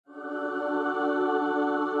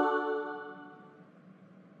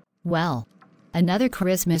Well, another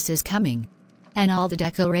Christmas is coming. And all the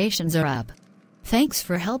decorations are up. Thanks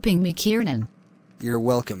for helping me, Kiernan. You're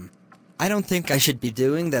welcome. I don't think I should be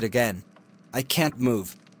doing that again. I can't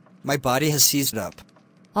move. My body has seized up.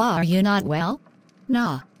 Are you not well?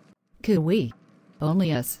 Nah. Could we?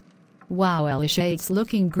 Only us. Wow, Elisha, it's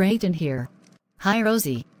looking great in here. Hi,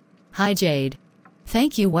 Rosie. Hi, Jade.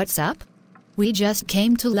 Thank you, what's up? We just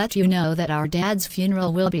came to let you know that our dad's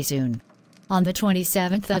funeral will be soon. On the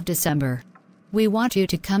 27th of December. We want you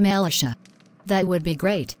to come, Elisha. That would be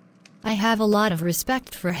great. I have a lot of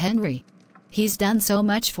respect for Henry. He's done so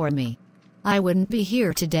much for me. I wouldn't be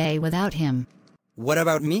here today without him. What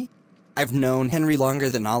about me? I've known Henry longer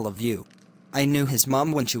than all of you. I knew his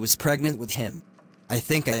mom when she was pregnant with him. I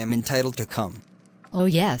think I am entitled to come. Oh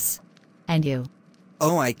yes. And you?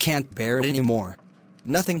 Oh, I can't bear it anymore.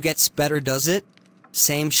 Nothing gets better, does it?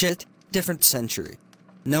 Same shit, different century.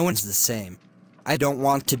 No one's the same. I don't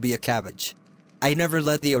want to be a cabbage. I never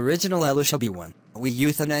let the original Elisha be one. We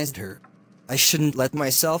euthanized her. I shouldn't let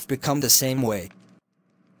myself become the same way.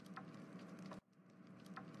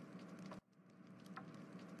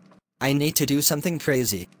 I need to do something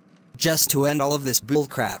crazy. Just to end all of this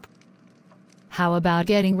bullcrap. How about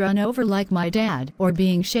getting run over like my dad, or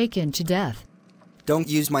being shaken to death? Don't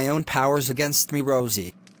use my own powers against me,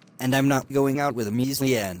 Rosie. And I'm not going out with a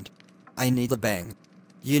measly end. I need a bang.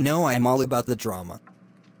 You know I'm all about the drama.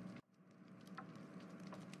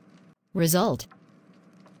 Result.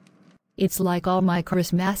 It's like all my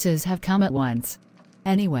Christmases have come at once.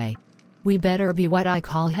 Anyway, we better be what I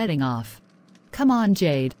call heading off. Come on,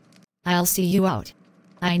 Jade. I'll see you out.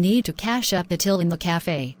 I need to cash up the till in the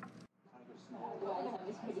cafe.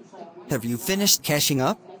 Have you finished cashing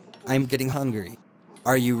up? I'm getting hungry.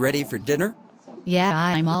 Are you ready for dinner? Yeah,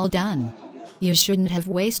 I'm all done. You shouldn't have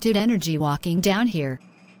wasted energy walking down here.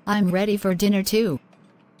 I'm ready for dinner too.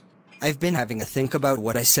 I've been having a think about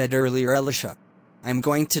what I said earlier, Elisha. I'm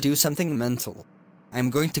going to do something mental. I'm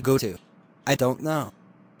going to go to, I don't know,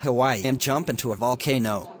 Hawaii and jump into a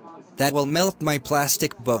volcano. That will melt my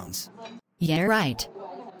plastic bones. Yeah, right.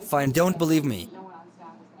 Fine, don't believe me.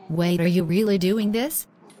 Wait, are you really doing this?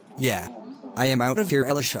 Yeah. I am out of here,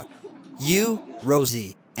 Elisha. You,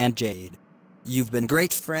 Rosie, and Jade. You've been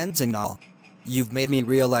great friends and all. You've made me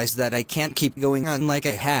realize that I can't keep going on like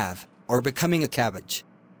I have, or becoming a cabbage.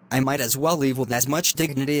 I might as well leave with as much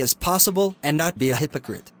dignity as possible and not be a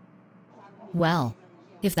hypocrite. Well,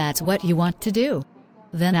 if that's what you want to do,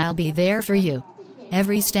 then I'll be there for you.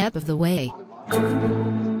 Every step of the way.